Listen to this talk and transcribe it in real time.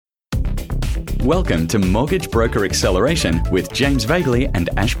Welcome to Mortgage Broker Acceleration with James Vagley and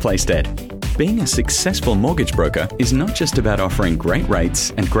Ash Playstead. Being a successful mortgage broker is not just about offering great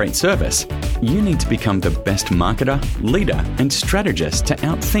rates and great service. You need to become the best marketer, leader, and strategist to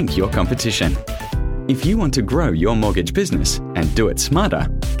outthink your competition. If you want to grow your mortgage business and do it smarter,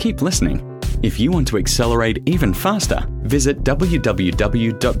 keep listening. If you want to accelerate even faster, visit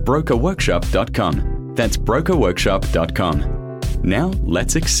www.brokerworkshop.com. That's brokerworkshop.com. Now,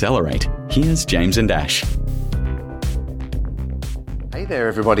 let's accelerate. Here's James and Ash. Hey there,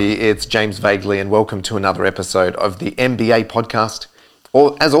 everybody. It's James Vagley, and welcome to another episode of the MBA podcast.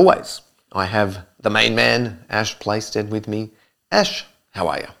 Or, as always, I have the main man, Ash Playstead, with me. Ash, how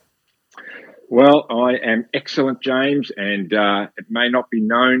are you? Well, I am excellent, James, and it may not be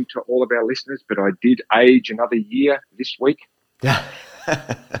known to all of our listeners, but I did age another year this week.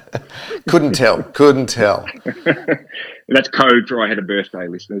 Couldn't tell. That's code for I had a birthday,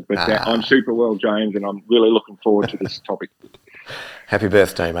 listeners, but I'm super well, James, and I'm really looking forward to this topic. Happy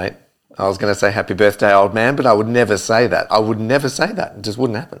birthday, mate. I was going to say happy birthday, old man, but I would never say that. It just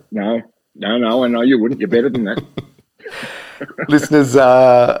wouldn't happen. No, I know you wouldn't. You're better than that. Listeners,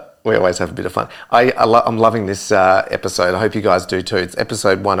 we always have a bit of fun. I'm loving this episode. I hope you guys do too. It's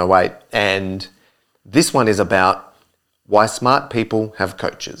episode 108, and this one is about why smart people have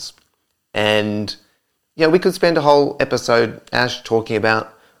coaches. And, we could spend a whole episode, Ash, talking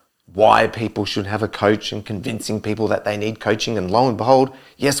about why people should have a coach and convincing people that they need coaching. And lo and behold,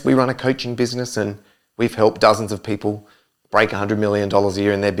 yes, we run a coaching business and we've helped dozens of people break $100 million a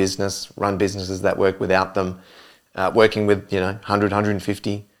year in their business, run businesses that work without them, working with, 100,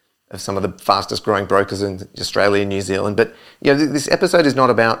 150 of some of the fastest growing brokers in Australia and New Zealand. But, this episode is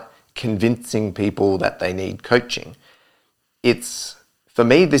not about convincing people that they need coaching. For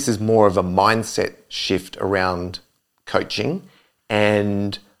me, this is more of a mindset shift around coaching.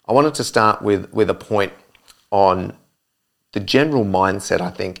 And I wanted to start with a point on the general mindset, I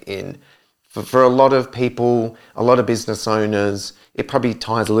think, for a lot of people, a lot of business owners. It probably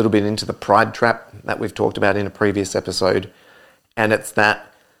ties a little bit into the pride trap that we've talked about in a previous episode. And it's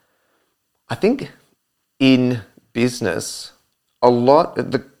that I think in business,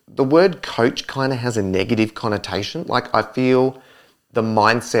 the word coach kind of has a negative connotation. Like, I feel the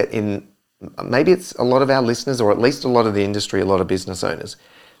mindset in, maybe it's a lot of our listeners, or at least a lot of the industry, a lot of business owners,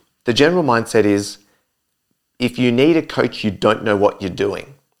 the general mindset is, if you need a coach, you don't know what you're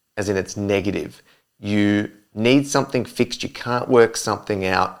doing, as in it's negative. You need something fixed, you can't work something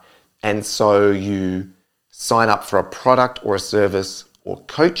out, and so you sign up for a product or a service or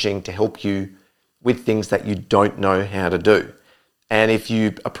coaching to help you with things that you don't know how to do. And if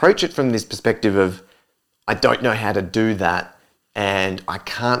you approach it from this perspective of, I don't know how to do that and I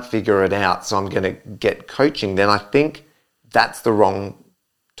can't figure it out, so I'm going to get coaching, then I think that's the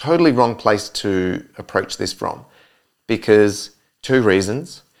totally wrong place to approach this from. Because two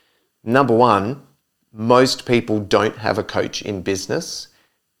reasons. Number one, most people don't have a coach in business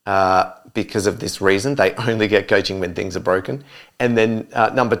because of this reason. They only get coaching when things are broken. And then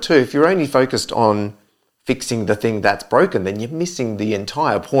number two, if you're only focused on fixing the thing that's broken, then you're missing the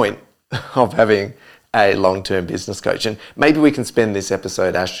entire point of having a long-term business coach. And maybe we can spend this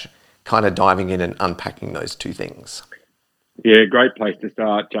episode, Ash, kind of diving in and unpacking those two things. Yeah, great place to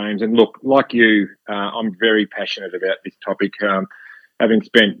start, James. And look, like you, I'm very passionate about this topic. Having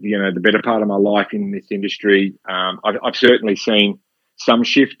spent, the better part of my life in this industry, I've certainly seen some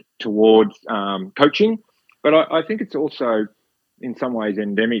shift towards coaching, but I think it's also in some ways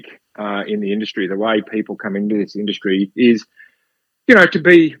endemic in the industry. The way people come into this industry is, to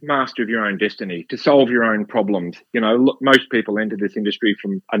be master of your own destiny, to solve your own problems. Look, most people enter this industry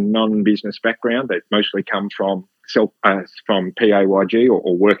from a non-business background. They mostly come from PAYG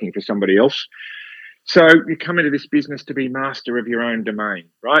or working for somebody else. So you come into this business to be master of your own domain,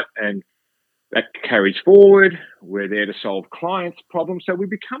 right? And that carries forward. We're there to solve clients' problems. So we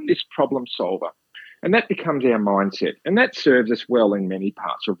become this problem solver. And that becomes our mindset. And that serves us well in many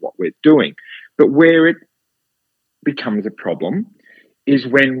parts of what we're doing. But where it becomes a problem is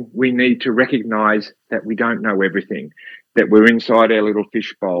when we need to recognize that we don't know everything, that we're inside our little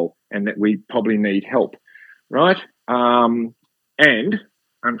fishbowl, and that we probably need help, right? And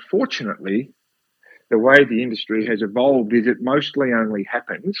unfortunately, the way the industry has evolved is it mostly only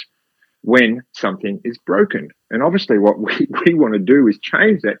happens when something is broken. And obviously what we want to do is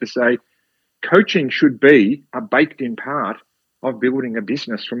change that to say coaching should be a baked-in part of building a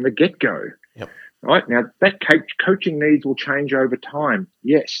business from the get-go. Yep. Right? Now, that coaching needs will change over time,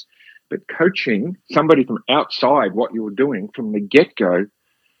 yes. But coaching somebody from outside what you're doing from the get-go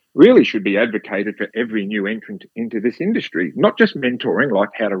really should be advocated for every new entrant into this industry. Not just mentoring, like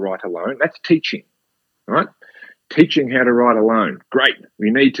how to write a loan. That's teaching, right? Teaching how to write a loan. Great.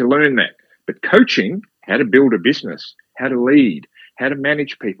 We need to learn that. But coaching, how to build a business, how to lead, how to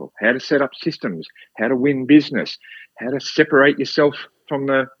manage people, how to set up systems, how to win business, how to separate yourself from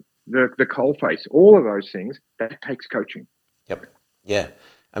the coalface, all of those things, that takes coaching. Yep. Yeah.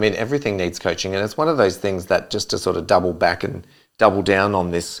 I mean, everything needs coaching. And it's one of those things that, just to sort of double back and double down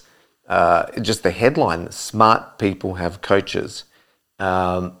on this, just the headline, smart people have coaches.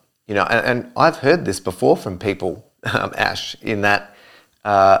 And I've heard this before from people, Ash, in that,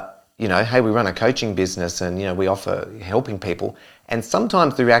 hey, we run a coaching business and, we offer helping people. And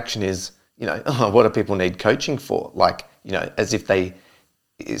sometimes the reaction is, what do people need coaching for? Like, as if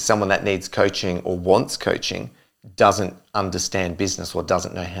someone that needs coaching or wants coaching doesn't understand business or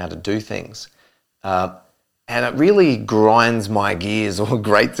doesn't know how to do things. And it really grinds my gears or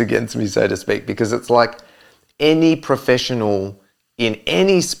grates against me, so to speak, because it's like any professional in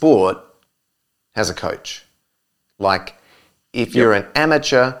any sport has a coach. Like if you're an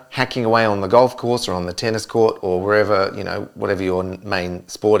amateur hacking away on the golf course or on the tennis court or wherever, whatever your main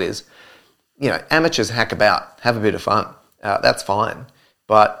sport is, amateurs hack about, have a bit of fun. That's fine.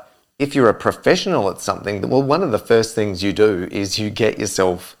 But if you're a professional at something, well, one of the first things you do is you get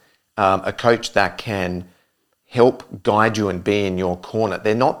yourself a coach that can help guide you and be in your corner.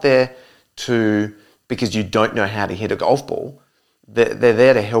 They're not there because you don't know how to hit a golf ball. They're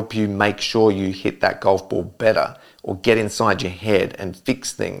there to help you make sure you hit that golf ball better, or get inside your head and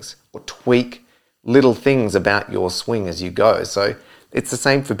fix things or tweak little things about your swing as you go. So it's the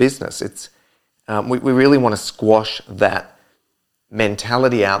same for business. It's we really want to squash that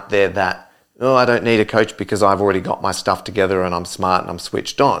mentality out there that, I don't need a coach because I've already got my stuff together and I'm smart and I'm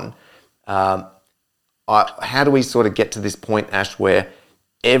switched on. How do we sort of get to this point, Ash, where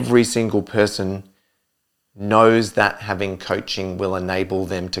every single person knows that having coaching will enable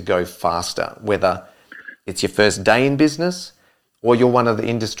them to go faster, whether it's your first day in business or you're one of the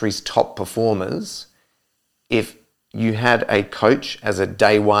industry's top performers? If you had a coach as a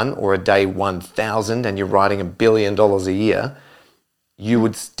day one or a day 1,000 and you're writing $1 billion a year, you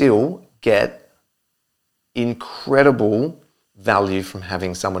would still get incredible value from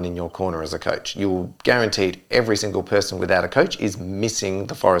having someone in your corner as a coach. You will guaranteed every single person without a coach is missing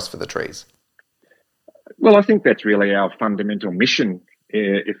the forest for the trees. Well, I think that's really our fundamental mission,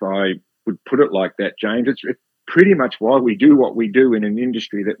 if I would put it like that, James. It's pretty much why we do what we do in an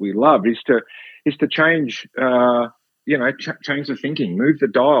industry that we love, is to change, change the thinking, move the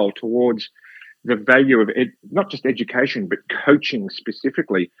dial towards the value of not just education, but coaching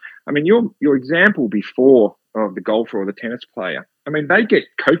specifically. I mean, your example before of the golfer or the tennis player, I mean, they get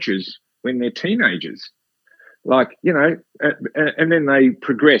coaches when they're teenagers. And then they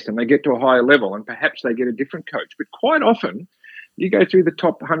progress and they get to a higher level and perhaps they get a different coach. But quite often, you go through the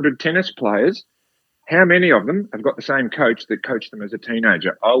top 100 tennis players, how many of them have got the same coach that coached them as a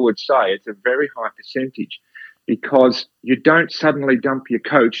teenager? I would say it's a very high percentage, because you don't suddenly dump your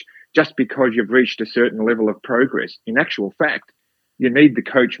coach just because you've reached a certain level of progress. In actual fact, you need the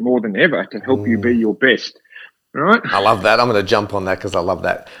coach more than ever to help you be your best. Right? I love that. I'm going to jump on that because I love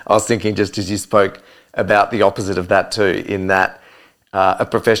that. I was thinking, just as you spoke, about the opposite of that too, in that a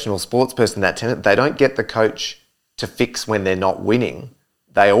professional sports person, they don't get the coach to fix when they're not winning.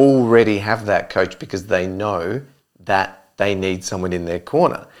 They already have that coach because they know that they need someone in their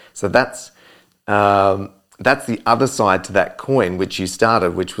corner. So that's the other side to that coin, which you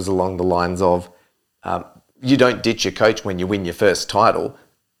started, which was along the lines of you don't ditch your coach when you win your first title,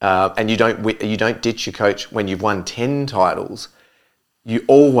 and you don't ditch your coach when you've won 10 titles. You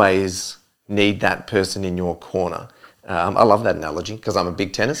always need that person in your corner. I love that analogy because I'm a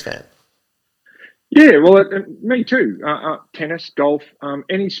big tennis fan. Yeah, well, me too. Tennis, golf,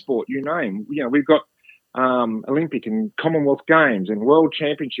 any sport you name. We've got Olympic and Commonwealth Games and World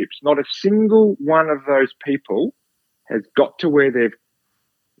Championships. Not a single one of those people has got to where they've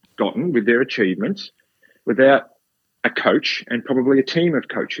gotten with their achievements without a coach and probably a team of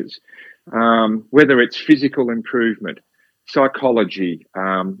coaches, whether it's physical improvement, psychology,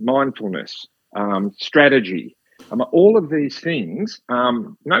 mindfulness, strategy. All of these things,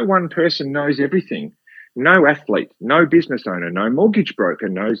 no one person knows everything. No athlete, no business owner, no mortgage broker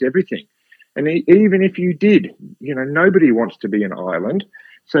knows everything. And even if you did, nobody wants to be an island.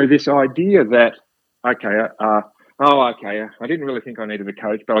 So this idea that, I didn't really think I needed a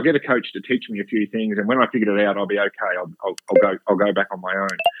coach, but I'll get a coach to teach me a few things, and when I figured it out, I'll be okay. I'll go back on my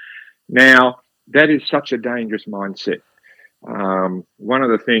own. Now, that is such a dangerous mindset. One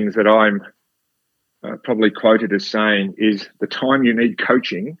of the things that I'm probably quoted as saying is the time you need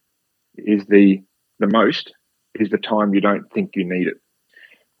coaching is the most is the time you don't think you need it.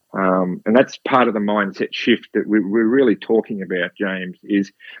 And that's part of the mindset shift that we're really talking about, James,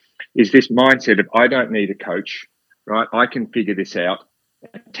 is this mindset of I don't need a coach, right? I can figure this out.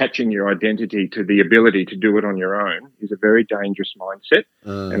 Attaching your identity to the ability to do it on your own is a very dangerous mindset.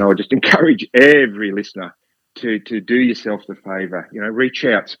 And I would just encourage every listener to do yourself the favour. Reach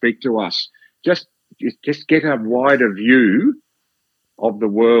out, speak to us. Just get a wider view of the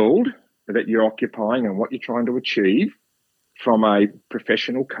world that you're occupying and what you're trying to achieve from a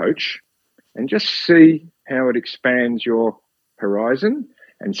professional coach, and just see how it expands your horizon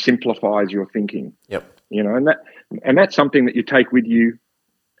and simplifies your thinking. Yep. And that's something that you take with you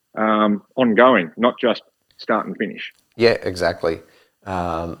ongoing, not just start and finish. Yeah, exactly.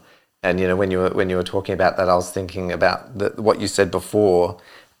 And when you were talking about that, I was thinking about what you said before.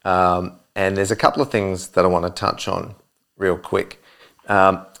 And there's a couple of things that I want to touch on real quick.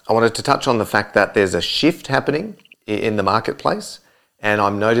 I wanted to touch on the fact that there's a shift happening in the marketplace, and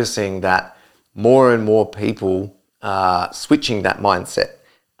I'm noticing that more and more people are switching that mindset.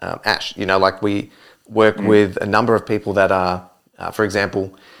 Ash, like we work with a number of people that are, for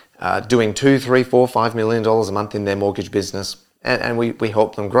example, doing $2, $3, $4, $5 million a month in their mortgage business, and we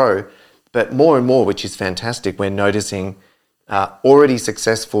help them grow. But more and more, which is fantastic, we're noticing already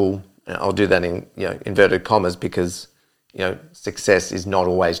successful. I'll do that in inverted commas because success is not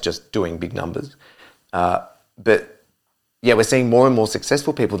always just doing big numbers. But yeah, we're seeing more and more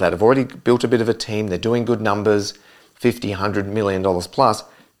successful people that have already built a bit of a team. They're doing good numbers, $50, $100 million plus,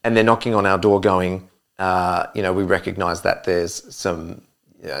 and they're knocking on our door going, we recognize that there's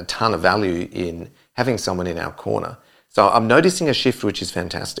a ton of value in having someone in our corner. So I'm noticing a shift, which is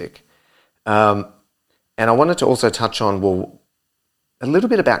fantastic. And I wanted to also touch on, a little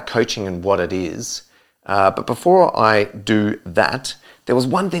bit about coaching and what it is. But before I do that, there was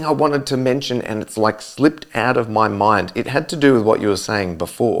one thing I wanted to mention, and it's like slipped out of my mind. It had to do with what you were saying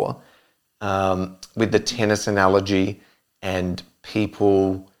before, with the tennis analogy and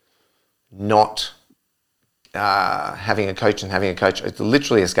people not having a coach and having a coach. It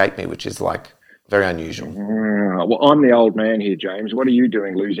literally escaped me, which is like very unusual. Well, I'm the old man here, James. What are you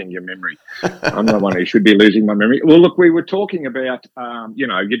doing losing your memory? I'm the one who should be losing my memory. Well, look, we were talking about,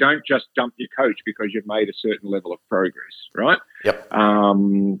 you don't just dump your coach because you've made a certain level of progress, right? Yep.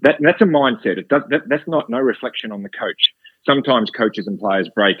 That's a mindset. That's no reflection on the coach. Sometimes coaches and players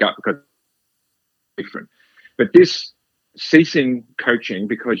break up because it's different. But this ceasing coaching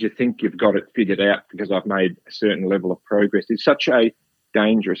because you think you've got it figured out because I've made a certain level of progress is such a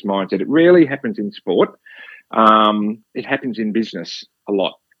dangerous mindset. It rarely happens in sport. It happens in business a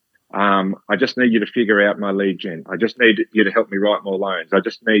lot. I just need you to figure out my lead gen. I just need you to help me write more loans. I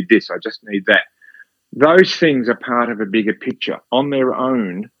just need this. I just need that. Those things are part of a bigger picture. On their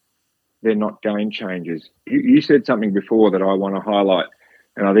own, they're not game changers. You said something before that I want to highlight,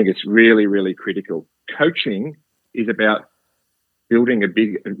 and I think it's really, really critical. Coaching is about building a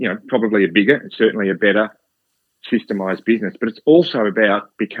big, probably a bigger and certainly a better systemized business, but it's also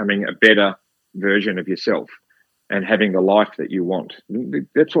about becoming a better version of yourself and having the life that you want.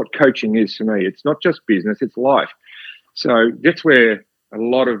 That's what coaching is to me. It's not just business, it's life. So that's where a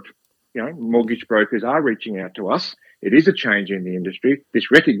lot of mortgage brokers are reaching out to us. It is a change in the industry,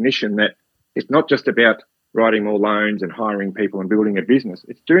 this recognition that it's not just about writing more loans and hiring people and building a business.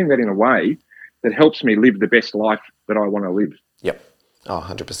 It's doing that in a way that helps me live the best life that I want to live. Yep. Oh,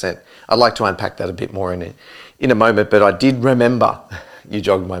 100%. I'd like to unpack that a bit more in a moment, but I did remember. You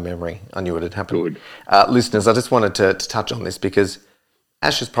jogged my memory. I knew it had happened. Good. Listeners, I just wanted to touch on this because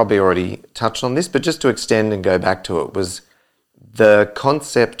Ash has probably already touched on this, but just to extend and go back to it was the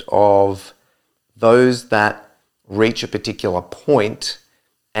concept of those that reach a particular point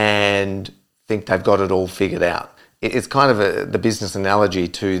and think they've got it all figured out. It's kind of the business analogy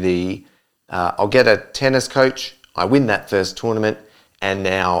to I'll get a tennis coach, I win that first tournament, and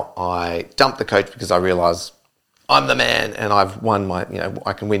now I dump the coach because I realise I'm the man and I've won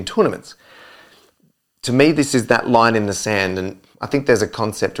I can win tournaments. To me, this is that line in the sand, and I think there's a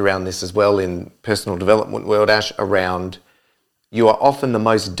concept around this as well in personal development world, Ash, around you are often the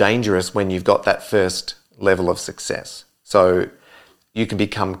most dangerous when you've got that first level of success. So you can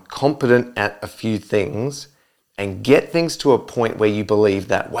become competent at a few things and get things to a point where you believe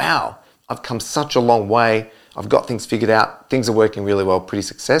that, wow, I've come such a long way, I've got things figured out, things are working really well, pretty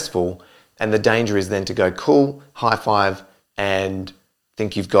successful. And the danger is then to go cool, high five, and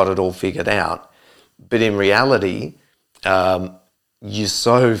think you've got it all figured out. But in reality, you're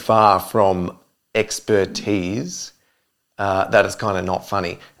so far from expertise that it's kind of not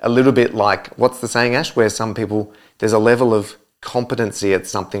funny. A little bit like, what's the saying, Ash, where some people, there's a level of competency at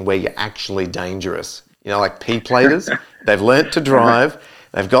something where you're actually dangerous. You know, like P-platers, they've learnt to drive,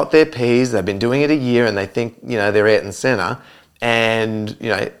 they've got their Ps, they've been doing it a year and they think, you know, they're Ayrton Senna, and, you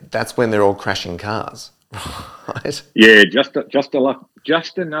know, that's when they're all crashing cars, right? Yeah,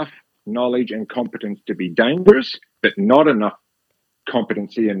 just enough knowledge and competence to be dangerous, but not enough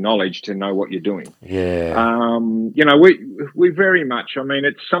competency and knowledge to know what you're doing. Yeah. You know, we very much, I mean,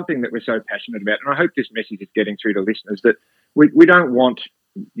 it's something that we're so passionate about, and I hope this message is getting through to listeners that we don't want,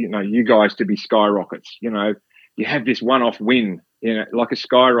 you know, you guys to be skyrockets. You know, you have this one-off win, you know, like a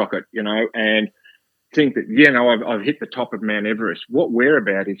skyrocket, you know, and think that, you know, I've hit the top of Mount Everest. What we're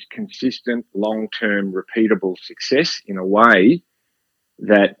about is consistent, long-term, repeatable success in a way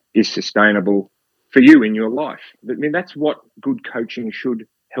that is sustainable for you in your life. I mean, that's what good coaching should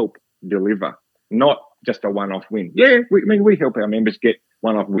help deliver, not just a one-off win. Yeah, we help our members get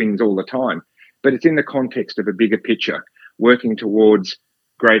one-off wins all the time, but it's in the context of a bigger picture, working towards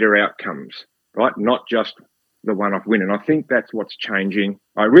greater outcomes, right? Not just the one-off win. And I think that's what's changing.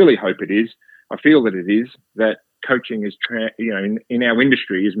 I really hope it is. I feel that it is, that coaching is, in our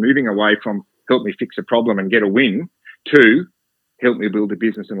industry is moving away from help me fix a problem and get a win to help me build a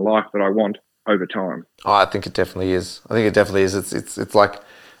business and life that I want over time. Oh, I think it definitely is. It's like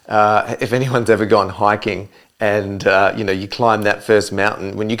if anyone's ever gone hiking and, you climb that first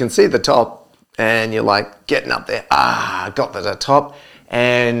mountain, when you can see the top and you're like getting up there, got to the top.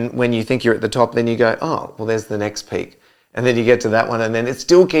 And when you think you're at the top, then you go, oh, well, there's the next peak. And then you get to that one and then it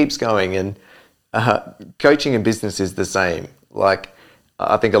still keeps going. And coaching and business is the same. Like,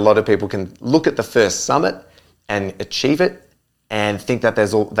 I think a lot of people can look at the first summit and achieve it and think that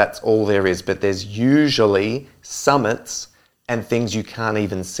that's all there is. But there's usually summits and things you can't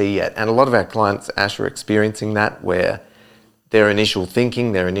even see yet. And a lot of our clients, Ash, are experiencing that, where their initial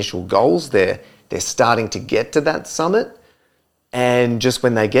thinking, their initial goals, they're starting to get to that summit. And just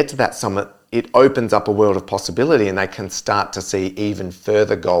when they get to that summit, it opens up a world of possibility and they can start to see even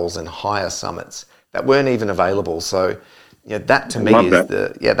further goals and higher summits that weren't even available. So, that to me is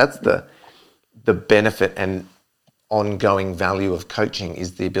that's the benefit and ongoing value of coaching,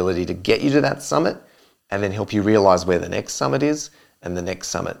 is the ability to get you to that summit and then help you realize where the next summit is and the next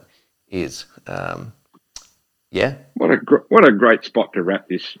summit is. What a great spot to wrap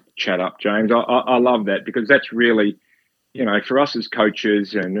this chat up, James. I love that, because that's really, for us as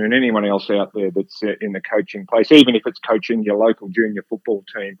coaches and anyone else out there that's in the coaching place, even if it's coaching your local junior football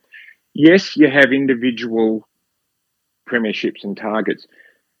team, yes, you have individual premierships and targets,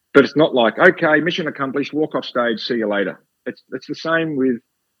 but it's not like, okay, mission accomplished, walk off stage, see you later. It's the same with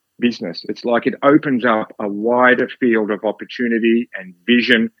business. It's like it opens up a wider field of opportunity and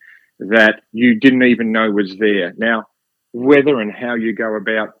vision that you didn't even know was there. Now, whether and how you go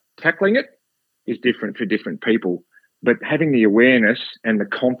about tackling it is different for different people, but having the awareness and the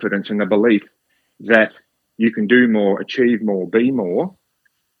confidence and the belief that you can do more, achieve more, be more,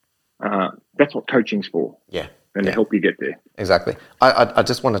 that's what coaching's for. Yeah. And to help you get there. Exactly. I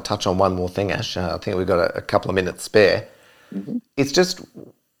just want to touch on one more thing, Ash. I think we've got a couple of minutes spare. Mm-hmm. It's just,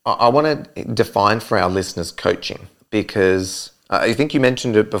 I want to define for our listeners coaching, because I think you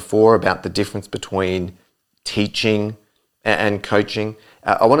mentioned it before about the difference between teaching and coaching.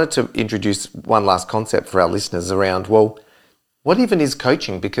 I wanted to introduce one last concept for our listeners around, well, what even is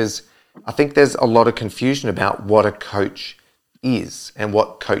coaching? Because I think there's a lot of confusion about what a coach is and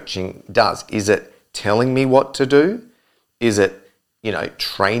what coaching does. Is it telling me what to do? Is it,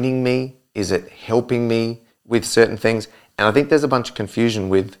 training me? Is it helping me with certain things? And I think there's a bunch of confusion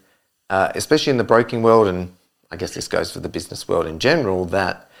with, especially in the broking world, and I guess this goes for the business world in general,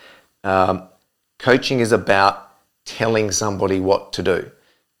 that coaching is about telling somebody what to do.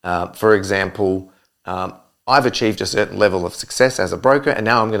 For example, I've achieved a certain level of success as a broker, and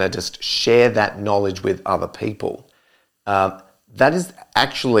now I'm going to just share that knowledge with other people. That is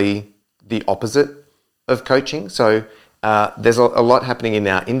actually the opposite of coaching. So there's a lot happening in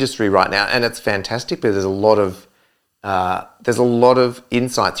our industry right now, and it's fantastic, but there's a lot of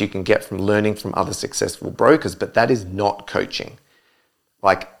insights you can get from learning from other successful brokers, but that is not coaching.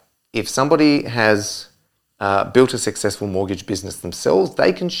 Like, if somebody has built a successful mortgage business themselves,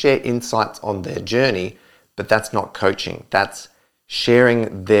 they can share insights on their journey, but that's not coaching. That's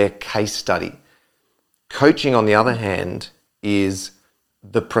sharing their case study. Coaching, on the other hand, is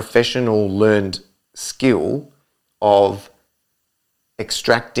the professional learned skill of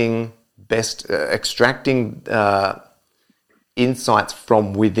extracting insights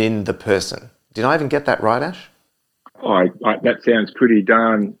from within the person. Did I even get that right, Ash? That sounds pretty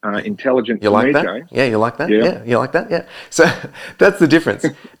darn intelligent. You like me, that? James. Yeah, you like that? Yeah. You like that? Yeah. So that's the difference.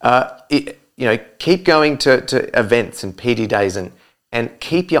 Keep going to events and PD days and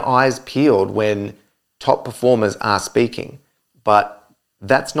keep your eyes peeled when top performers are speaking. But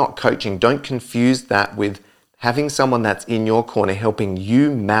that's not coaching. Don't confuse that with having someone that's in your corner helping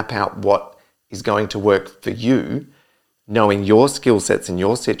you map out what is going to work for you, knowing your skill sets in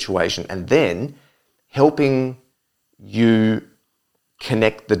your situation, and then helping you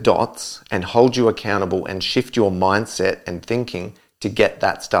connect the dots and hold you accountable and shift your mindset and thinking to get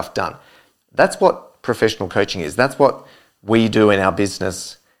that stuff done. That's what professional coaching is. That's what we do in our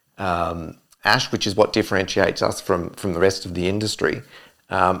business, Ash, which is what differentiates us from the rest of the industry.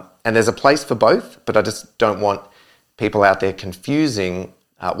 And there's a place for both, but I just don't want people out there confusing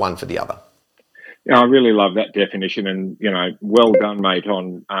one for the other. Yeah, I really love that definition, and well done, mate,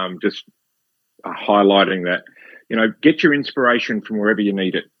 on just highlighting that. Get your inspiration from wherever you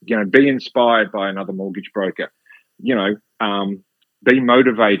need it. Be inspired by another mortgage broker. Be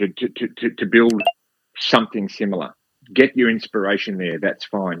motivated to build something similar. Get your inspiration there. That's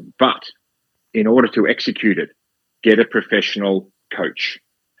fine. But in order to execute it, get a professional coach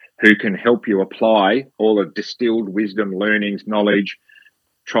who can help you apply all the distilled wisdom, learnings, knowledge,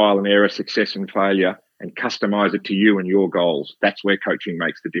 trial and error, success and failure, and customize it to you and your goals. That's where coaching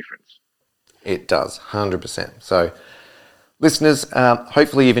makes the difference. It does, 100%. So, listeners,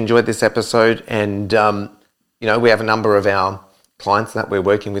 hopefully you've enjoyed this episode, and we have a number of our clients that we're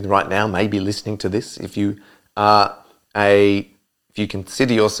working with right now may be listening to this. If you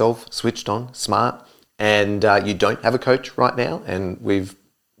consider yourself switched on, smart, and you don't have a coach right now, and we've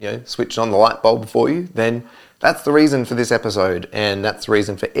switched on the light bulb for you, then that's the reason for this episode, and that's the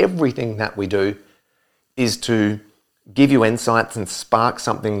reason for everything that we do, is to give you insights and spark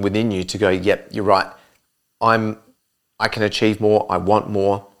something within you to go, yep, you're right. I can achieve more. I want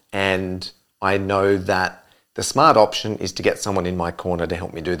more. And I know that the smart option is to get someone in my corner to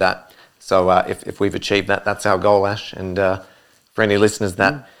help me do that. So if we've achieved that, that's our goal, Ash. And for any listeners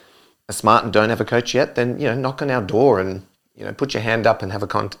that are smart and don't have a coach yet, then, knock on our door and, put your hand up and have a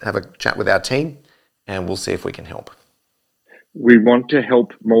chat with our team, and we'll see if we can help. We want to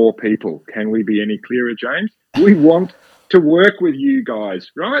help more people. Can we be any clearer, James? We want to work with you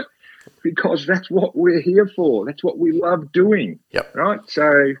guys, right? Because that's what we're here for. That's what we love doing, yep. Right? So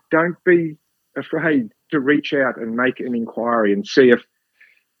don't be afraid to reach out and make an inquiry and see if,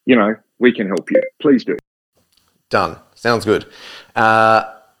 we can help you. Please do. Done. Sounds good.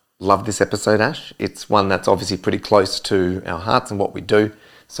 Love this episode, Ash. It's one that's obviously pretty close to our hearts and what we do.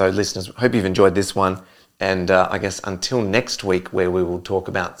 So listeners, hope you've enjoyed this one. And I guess until next week, where we will talk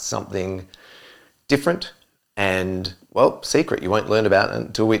about something different and, secret. You won't learn about it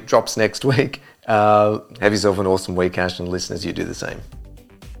until it drops next week. Have yourself an awesome week, Ash, and listeners, you do the same.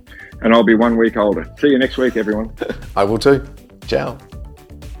 And I'll be 1 week older. See you next week, everyone. I will too. Ciao.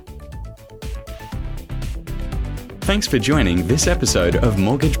 Thanks for joining this episode of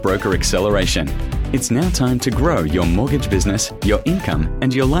Mortgage Broker Acceleration. It's now time to grow your mortgage business, your income,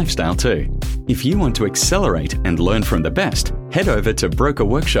 and your lifestyle too. If you want to accelerate and learn from the best, head over to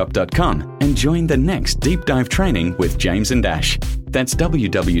brokerworkshop.com and join the next deep dive training with James and Ash. That's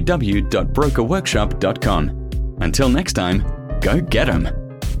www.brokerworkshop.com. Until next time, go get 'em.